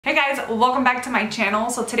Hey guys, welcome back to my channel.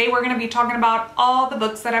 So today we're going to be talking about all the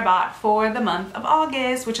books that I bought for the month of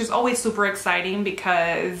August, which is always super exciting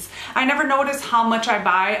because I never notice how much I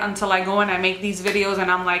buy until I go and I make these videos and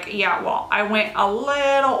I'm like, yeah, well, I went a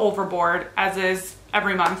little overboard, as is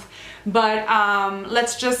every month. But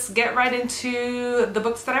let's just get right into the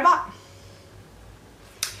books that I bought.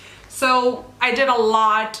 So I did a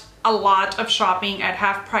lot of shopping at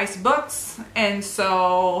Half Price Books, and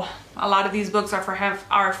so a lot of these books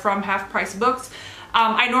are from Half Price Books.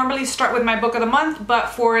 I normally start with my book of the month, but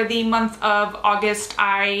for the month of August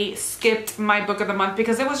I skipped my book of the month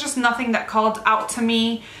because there was just nothing that called out to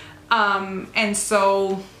me, and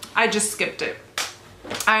so I just skipped it.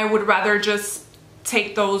 I would rather just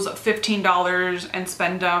take those $15 and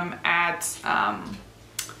spend them at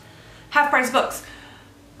Half Price Books.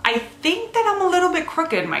 I think that I'm a little bit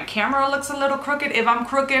crooked. My camera looks a little crooked. If I'm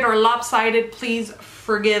crooked or lopsided, please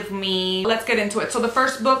forgive me. Let's get into it. So the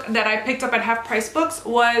first book that I picked up at Half Price Books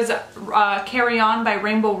was Carry On by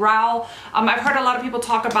Rainbow Rowell. I've heard a lot of people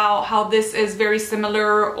talk about how this is very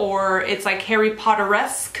similar, or it's like Harry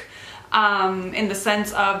Potter-esque, in the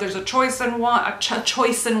sense of there's a chosen one,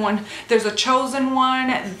 there's a chosen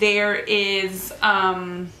one, there is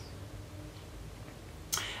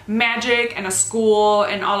magic and a school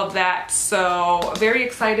and all of that. So very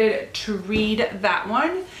excited to read that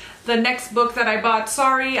one. The next book that I bought,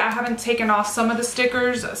 sorry, I haven't taken off some of the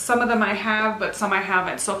stickers. Some of them I have, but some I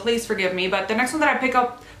haven't, so please forgive me. But the next one that I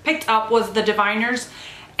picked up was The Diviners.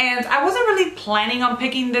 And I wasn't really planning on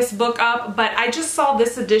picking this book up, but I just saw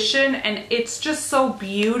this edition and it's just so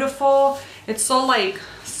beautiful. It's so like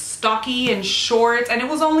stocky and short, and it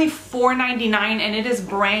was only $4.99 and it is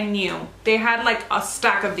brand new. They had like a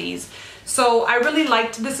stack of these. So I really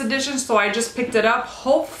liked this edition, so I just picked it up.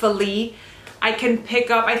 Hopefully I can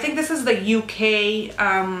pick up, I think this is the UK,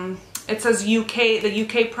 it says UK, the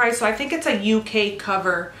UK price, so I think it's a UK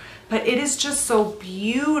cover. But it is just so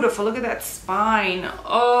beautiful. Look at that spine.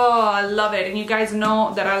 Oh, I love it. And you guys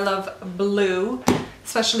know that I love blue,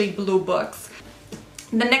 especially blue books.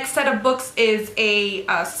 The next set of books is a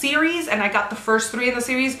series, and I got the first 3 in the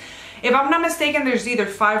series. If I'm not mistaken, there's either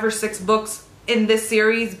 5 or 6 books in this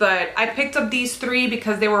series, but I picked up these 3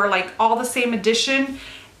 because they were like all the same edition,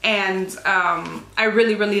 and I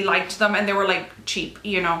really liked them, and they were like cheap,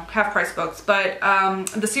 you know, Half Price Books. But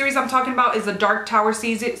the series I'm talking about is the Dark Tower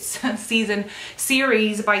series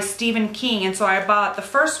by Stephen King, and so I bought the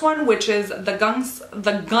first one, which is the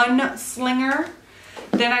Gunslinger.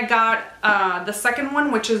 Then I got the second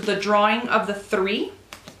one, which is The Drawing of the Three.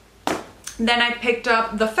 Then I picked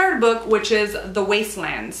up the third book, which is The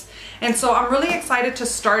Wastelands. And so I'm really excited to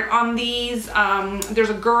start on these. There's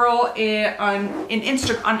a girl on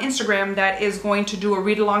Instagram that is going to do a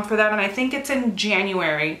read-along for that, and I think it's in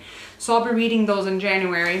January. So I'll be reading those in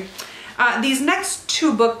January. These next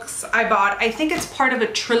 2 books I bought, I think it's part of a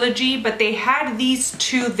trilogy, but they had these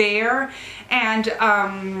 2 there, and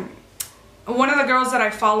one of the girls that I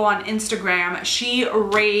follow on Instagram, she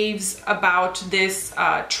raves about this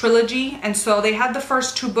trilogy, and so they had the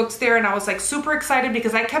first 2 books there, and I was like super excited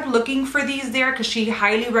because I kept looking for these there because she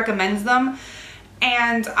highly recommends them,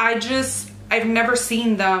 and I've never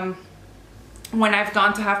seen them when I've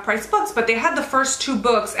gone to Half Price Books. But they had the first 2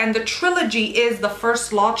 books, and the trilogy is the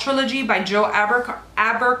First Law trilogy by Joe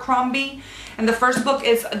Abercrombie. And the first book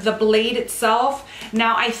is The Blade Itself.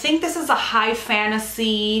 Now, I think this is a high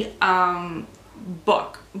fantasy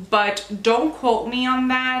book, but don't quote me on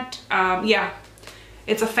that. Yeah,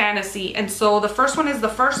 it's a fantasy. And so the first one is The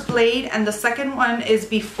First Blade, and the second one is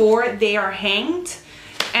Before They Are Hanged.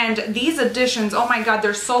 And these editions, oh my god,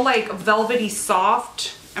 they're so like velvety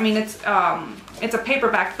soft. I mean, it's a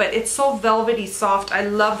paperback, but it's so velvety soft. I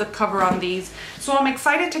love the cover on these. So I'm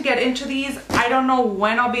excited to get into these. I don't know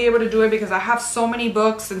when I'll be able to do it because I have so many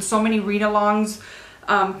books and so many read-alongs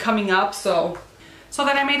coming up. So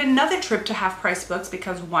then I made another trip to Half Price Books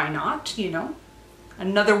because why not, you know?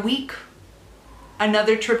 Another week,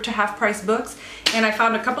 another trip to Half Price Books, and I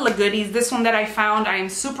found a couple of goodies. This one that I found, I am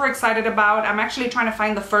super excited about. I'm actually trying to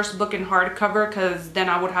find the first book in hardcover because then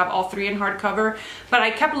I would have all 3 in hardcover. But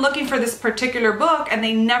I kept looking for this particular book and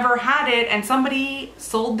they never had it, and somebody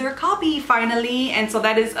sold their copy finally. And so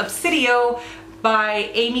that is Obsidio by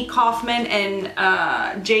Amy Kaufman and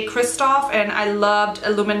Jay Kristoff, and I loved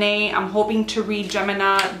Illuminae. I'm hoping to read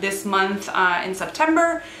Gemina this month in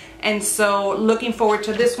September. And so looking forward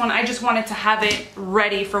to this one. I just wanted to have it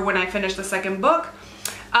ready for when I finish the second book.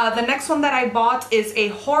 The next one that I bought is a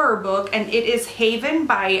horror book, and it is Haven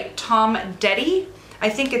by Tom Deddy.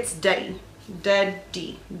 I think it's Deddy.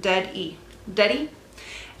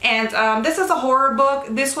 And this is a horror book.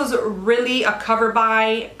 This was really a cover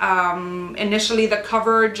buy. Initially the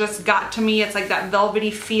cover just got to me. It's like that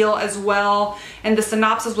velvety feel as well. And the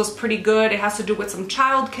synopsis was pretty good. It has to do with some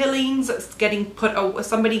child killings,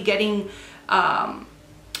 somebody getting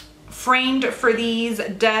framed for these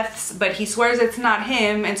deaths, but he swears it's not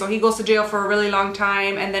him, and so he goes to jail for a really long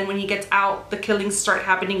time, and then when he gets out, the killings start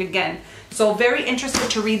happening again. So very interested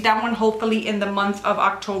to read that one. Hopefully in the month of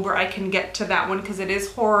October I can get to that one, because it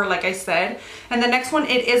is horror, like I said. And the next one,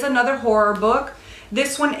 it is another horror book.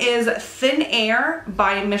 This one is Thin Air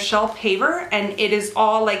by Michelle Paver, and it is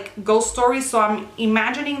all like ghost stories. So I'm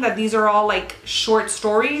imagining that these are all like short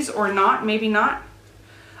stories, or not, maybe not.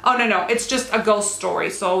 Oh, no, it's just a ghost story.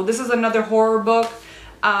 So this is another horror book.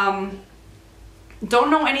 Don't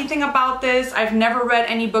know anything about this. I've never read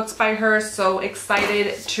any books by her, so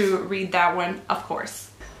excited to read that one, of course.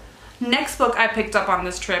 Next book I picked up on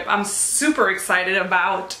this trip, I'm super excited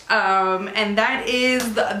about, and that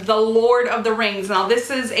is the Lord of the Rings. Now this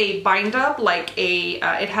is a bind up, like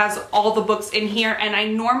it has all the books in here, and I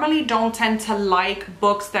normally don't tend to like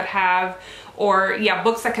books that have,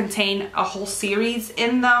 books that contain a whole series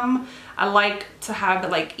in them. I like to have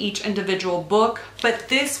like each individual book, but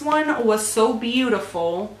this one was so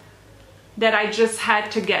beautiful that I just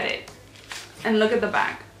had to get it. And look at the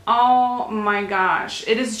back. Oh my gosh,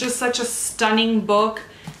 it is just such a stunning book.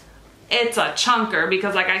 It's a chunker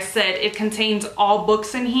because, like I said, it contains all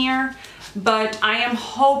books in here, but I am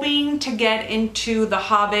hoping to get into The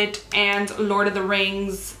Hobbit and Lord of the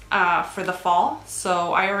Rings for the fall.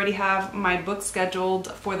 So I already have my book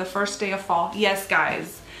scheduled for the first day of fall. Yes,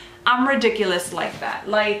 guys, I'm ridiculous like that.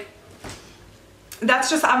 Like, that's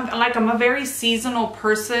just, I'm a very seasonal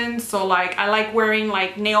person. So like, I like wearing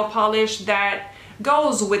like nail polish that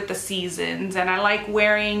goes with the seasons, and I like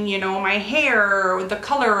wearing, you know, my hair the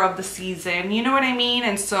color of the season, you know what I mean?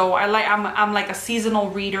 And so I'm like a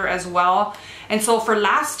seasonal reader as well. And so for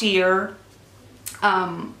last year,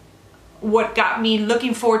 what got me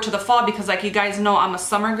looking forward to the fall, because like you guys know I'm a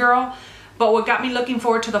summer girl, but what got me looking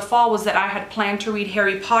forward to the fall was that I had planned to read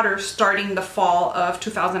Harry Potter starting the fall of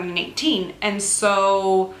 2018. And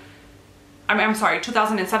so I'm sorry,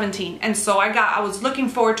 2017. And so I was looking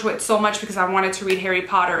forward to it so much because I wanted to read Harry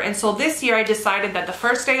Potter. And so this year I decided that the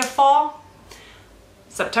first day of fall,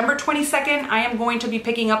 September 22nd, I am going to be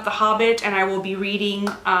picking up The Hobbit, and I will be reading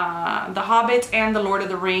The Hobbit and The Lord of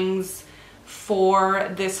the Rings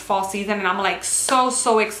for this fall season. And I'm like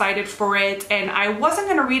so excited for it. And I wasn't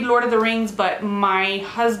gonna read Lord of the Rings, but my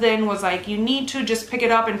husband was like, you need to just pick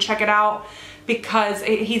it up and check it out, because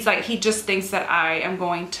he's like, he just thinks that I am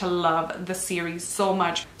going to love the series so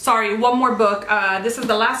much. Sorry, one more book. This is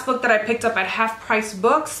the last book that I picked up at Half Price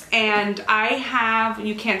Books, and I have,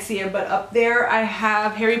 you can't see it, but up there I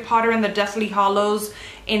have Harry Potter and the Deathly Hallows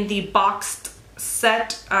in the boxed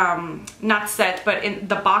set, not set, but in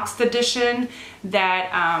the boxed edition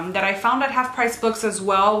that I found at Half Price Books as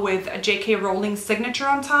well, with a J.K. Rowling's signature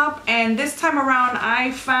on top. And this time around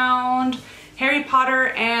I found Harry Potter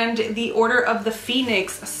and the Order of the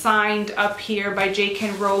Phoenix signed up here by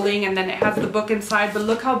J.K. Rowling, and then it has the book inside. But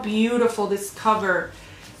look how beautiful this cover.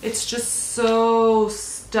 It's just so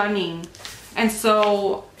stunning. And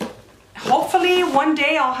so hopefully one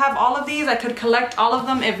day I'll have all of these. I could collect all of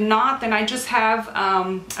them. If not, then I just have,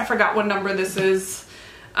 I forgot what number this is.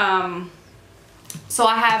 So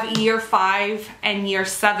I have year 5 and year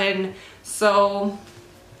 7. So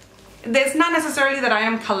it's not necessarily that I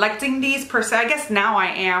am collecting these per se. I guess now I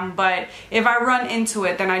am, but if I run into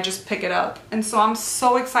it, then I just pick it up. And so I'm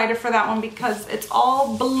so excited for that one because it's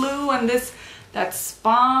all blue, and that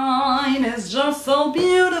spine is just so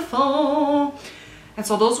beautiful. And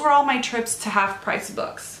so those were all my trips to Half Price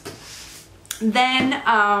Books. Then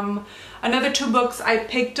another 2 books I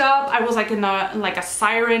picked up, I was like in a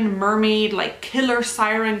siren mermaid, like killer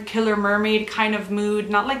siren, killer mermaid kind of mood,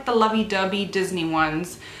 not like the lovey-dovey Disney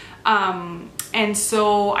ones. And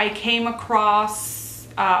so I came across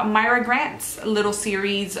Myra Grant's little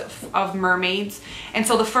series of mermaids. And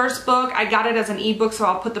so the first book, I got it as an ebook, so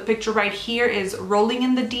I'll put the picture right here, is Rolling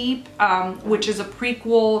in the Deep, which is a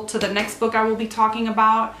prequel to the next book I will be talking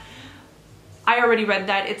about. I already read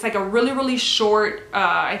that. It's like a really short,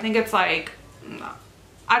 I think it's like,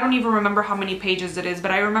 I don't even remember how many pages it is,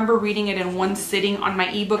 but I remember reading it in one sitting on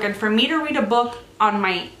my ebook. And for me to read a book on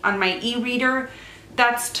my e-reader,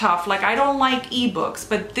 that's tough. Like, I don't like ebooks,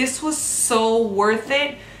 but this was so worth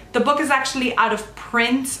it. The book is actually out of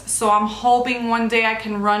print, so I'm hoping one day I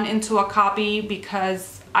can run into a copy,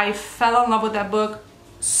 because I fell in love with that book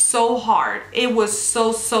so hard. It was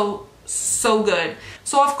so good.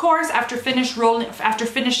 So of course, after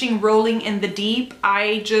finishing Rolling in the Deep,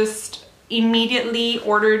 I just immediately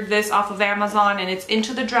ordered this off of Amazon, and it's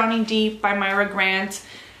Into the Drowning Deep by Myra Grant.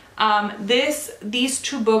 These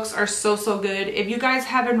two books are so good. If you guys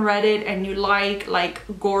haven't read it and you like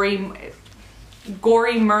gory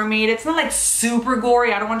mermaid, it's not like super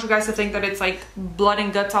gory. I don't want you guys to think that it's like blood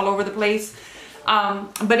and guts all over the place.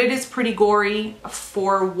 But it is pretty gory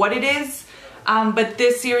for what it is. But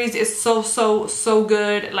this series is so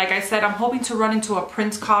good. Like I said, I'm hoping to run into a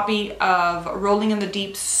print copy of Rolling in the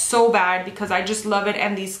Deep so bad because I just love it,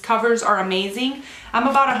 and these covers are amazing. I'm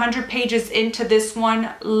about 100 pages into this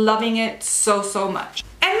one, loving it so much.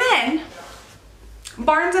 And then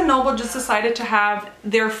Barnes & Noble just decided to have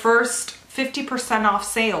their first 50% off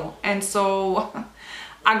sale, and so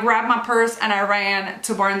I grabbed my purse and I ran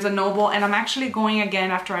to Barnes & Noble, and I'm actually going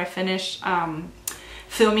again after I finish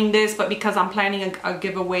filming this, but because I'm planning a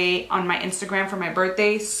giveaway on my Instagram for my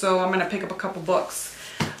birthday, so I'm gonna pick up a couple books.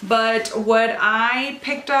 But what I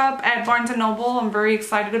picked up at Barnes & Noble, I'm very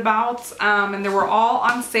excited about, and they were all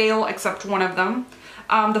on sale except one of them.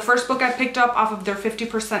 The first book I picked up off of their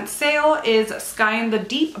 50% sale is Sky in the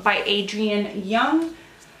Deep by Adrienne Young.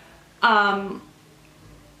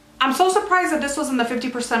 I'm so surprised that this was in the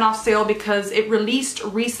 50% off sale because it released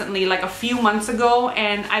recently, like a few months ago,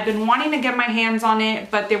 and I've been wanting to get my hands on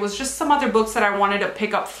it, but there was just some other books that I wanted to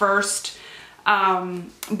pick up first.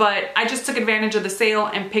 But I just took advantage of the sale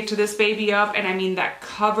and picked this baby up, and I mean, that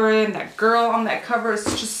cover and that girl on that cover is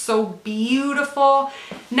just so beautiful.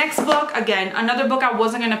 Next book, again, another book I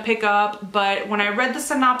wasn't gonna pick up, but when I read the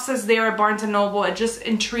synopsis there at Barnes & Noble, it just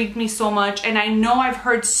intrigued me so much, and I know I've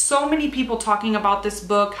heard so many people talking about this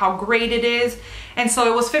book, how great it is, and so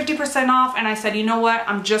it was 50% off, and I said, you know what,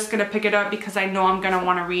 I'm just gonna pick it up because I know I'm gonna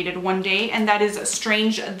want to read it one day, and that is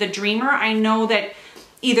Strange the Dreamer. I know that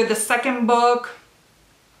either the second book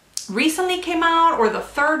recently came out or the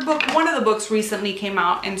third book, one of the books recently came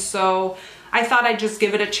out, and so I thought I'd just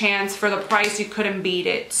give it a chance. For the price, you couldn't beat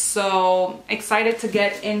it. So excited to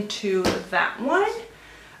get into that one,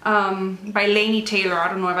 by Laini Taylor. I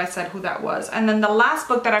don't know if I said who that was. And then the last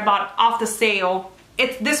book that I bought off the sale,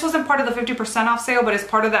 this wasn't part of the 50% off sale, but it's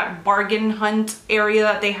part of that bargain hunt area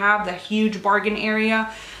that they have, the huge bargain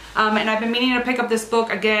area. And I've been meaning to pick up this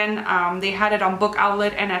book again. They had it on Book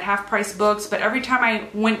Outlet and at Half Price Books, but every time I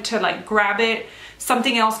went to like grab it,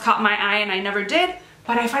 something else caught my eye and I never did.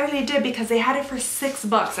 But I finally did because they had it for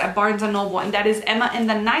 $6 at Barnes & Noble, and that is Emma in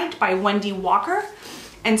the Night by Wendy Walker.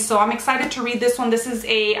 And so I'm excited to read this one. This is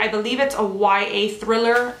I believe it's a YA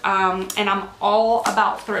thriller, and I'm all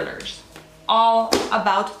about thrillers. All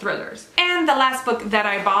about thrillers. And the last book that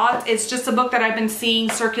I bought is just a book that I've been seeing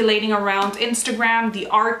circulating around Instagram. The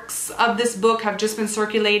arcs of this book have just been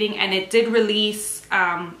circulating, and it did release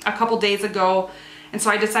a couple days ago. And so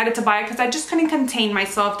I decided to buy it because I just couldn't contain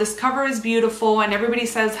myself. This cover is beautiful and everybody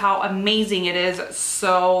says how amazing it is.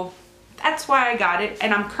 So that's why I got it.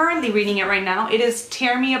 And I'm currently reading it right now. It is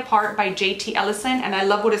Tear Me Apart by J.T. Ellison. And I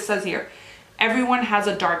love what it says here. Everyone has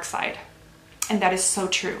a dark side. And that is so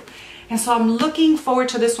true. And so I'm looking forward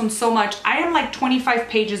to this one so much. I am like 25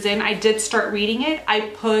 pages in. I did start reading it. I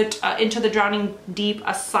put Into the Drowning Deep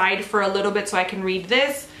aside for a little bit so I can read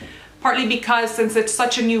this. Partly because since it's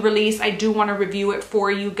such a new release, I do want to review it for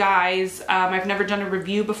you guys. I've never done a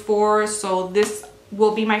review before, so this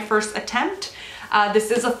will be my first attempt. This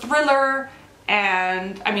is a thriller,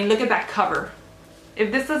 and I mean, look at that cover.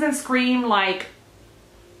 If this doesn't scream like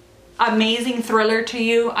amazing thriller to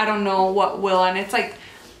you, I don't know what will. And it's like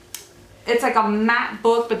a matte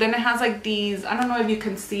book, but then it has like these, I don't know if you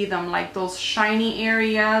can see them, like those shiny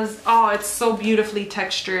areas. Oh, it's so beautifully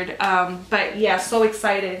textured. But yeah, so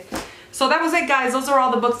excited. So that was it, guys. Those are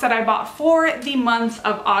all the books that I bought for the month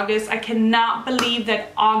of August. I cannot believe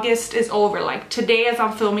that August is over. Like today, as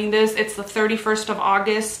I'm filming this, it's the 31st of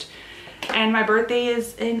August, and my birthday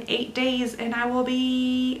is in 8 days, and I will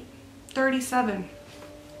be 37.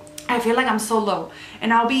 I feel like I'm so low,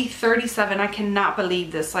 and I'll be 37. I cannot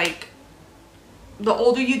believe this. Like, the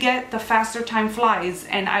older you get, the faster time flies,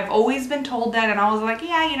 and I've always been told that, and I was like,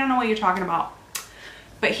 yeah, you don't know what you're talking about.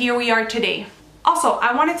 But here we are today. Also,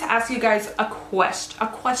 I wanted to ask you guys a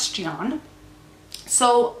question.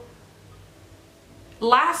 So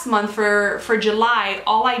last month for July,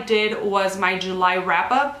 all I did was my July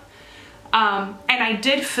wrap-up, and I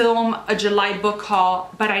did film a July book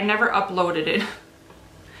haul, but I never uploaded it.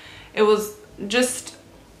 It was just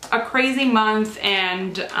a crazy month,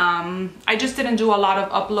 and I just didn't do a lot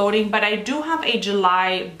of uploading, but I do have a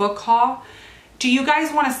July book haul, Do you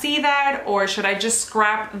guys want to see that, or should I just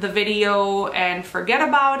scrap the video and forget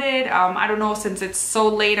about it? I don't know, since it's so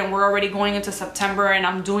late and we're already going into September and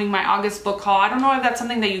I'm doing my August book haul. I don't know if that's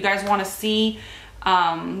something that you guys want to see,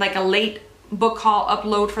 like a late book haul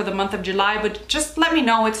upload for the month of July, but just let me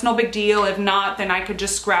know. It's no big deal. If not, then I could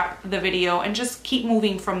just scrap the video and just keep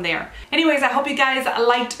moving from there. Anyways, I hope you guys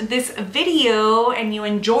liked this video and you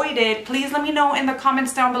enjoyed it. Please let me know in the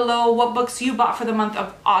comments down below what books you bought for the month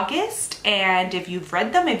of August, and if you've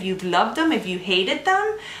read them, if you've loved them, if you hated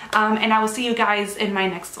them, and I will see you guys in my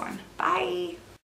next one. Bye.